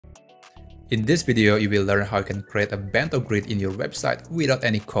In this video, you will learn how you can create a Bento Grid in your website without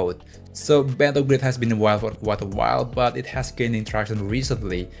any code. So Bento Grid has been around for quite a while, but it has gained traction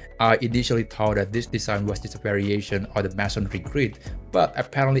recently. I initially thought that this design was just a variation of the masonry grid, but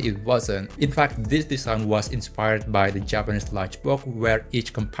apparently it wasn't. In fact, this design was inspired by the Japanese lunchbox, where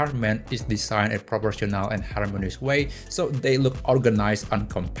each compartment is designed in a proportional and harmonious way, so they look organized and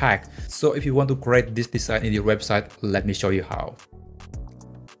compact. So if you want to create this design in your website, let me show you how.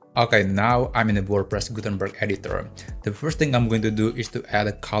 Okay, now I'm in the WordPress Gutenberg editor. The first thing I'm going to do is to add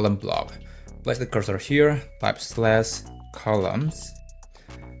a column block. Place the cursor here, type /columns,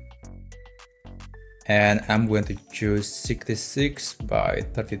 and I'm going to choose 66 by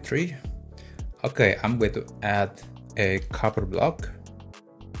 33. Okay, I'm going to add a cover block,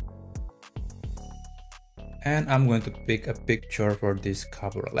 and I'm going to pick a picture for this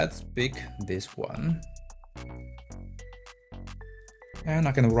cover. Let's pick this one. And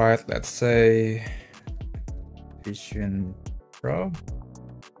I can write, let's say, Vision Pro.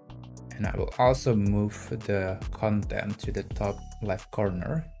 And I will also move the content to the top left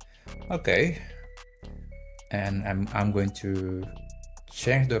corner. Okay. And I'm going to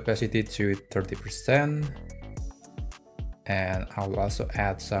change the opacity to 30%. And I will also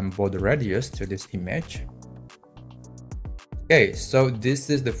add some border radius to this image. Okay, so this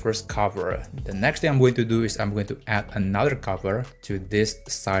is the first cover. The next thing I'm going to do is I'm going to add another cover to this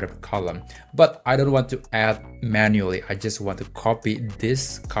side of the column. But I don't want to add manually. I just want to copy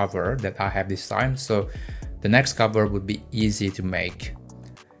this cover that I have designed. So the next cover would be easy to make.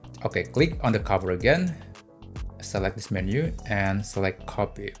 Okay, click on the cover again. Select this menu and select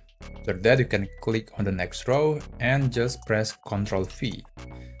copy. So that you can click on the next row and just press Ctrl+V.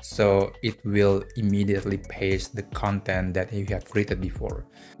 So it will immediately paste the content that you have created before.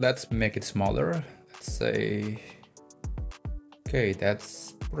 Let's make it smaller. Let's say, okay,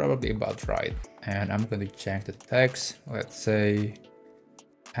 that's probably about right. And I'm going to change the text. Let's say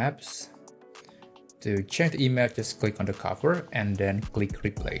apps. To change the image, just click on the cover and then click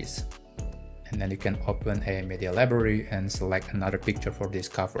replace. And then you can open a media library and select another picture for this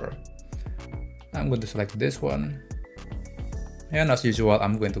cover. I'm going to select this one. And as usual,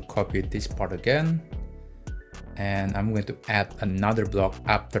 I'm going to copy this part again. And I'm going to add another block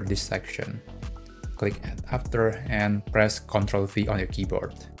after this section. Click add after and press Ctrl+V on your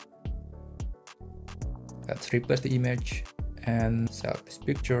keyboard. Let's replace the image and select this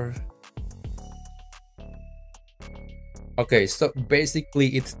picture. Okay, so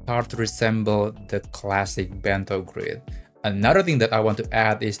basically it starts to resemble the classic Bento Grid. Another thing that I want to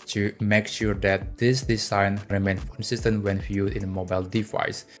add is to make sure that this design remains consistent when viewed in a mobile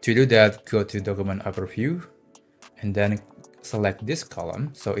device. To do that, go to Document Overview and then select this column.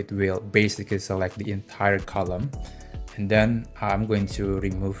 So it will basically select the entire column. And then I'm going to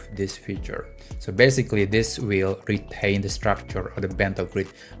remove this feature. So basically this will retain the structure of the Bento Grid.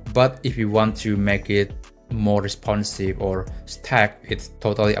 But if you want to make it more responsive or stack, it's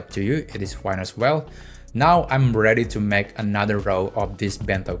totally up to you. It is fine as well. Now I'm ready to make another row of this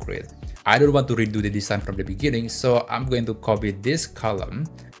Bento Grid. I don't want to redo the design from the beginning, so I'm going to copy this column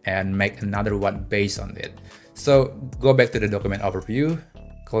and make another one based on it. So go back to the document overview,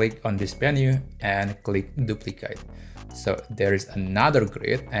 click on this menu and click duplicate. So there is another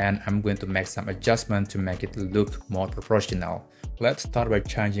grid and I'm going to make some adjustment to make it look more proportional. Let's start by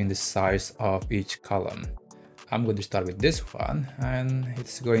changing the size of each column. I'm going to start with this one and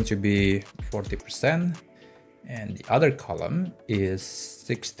it's going to be 40% and the other column is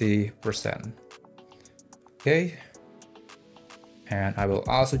 60%. Okay, and I will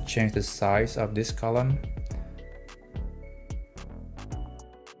also change the size of this column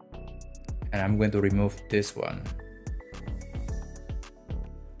and I'm going to remove this one.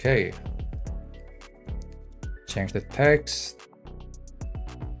 Okay, change the text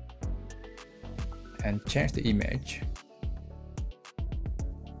and change the image.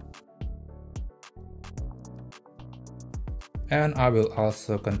 And I will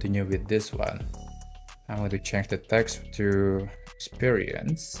also continue with this one. I'm going to change the text to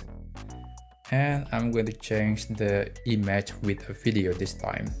experience. And I'm going to change the image with a video this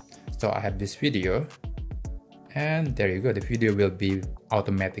time. So I have this video. And there you go, the video will be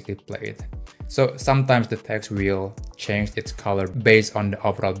automatically played. So sometimes the text will change its color based on the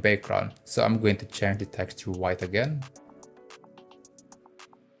overall background. So I'm going to change the text to white again.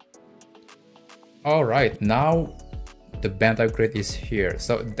 All right, now the Bento Grid is here.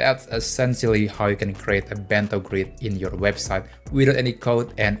 So that's essentially how you can create a Bento Grid in your website without any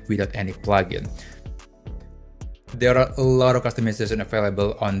code and without any plugin. There are a lot of customization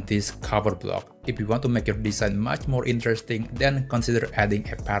available on this cover block. If you want to make your design much more interesting, then consider adding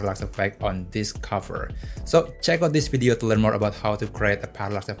a parallax effect on this cover. So check out this video to learn more about how to create a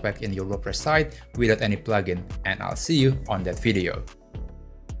parallax effect in your WordPress site without any plugin, and I'll see you on that video.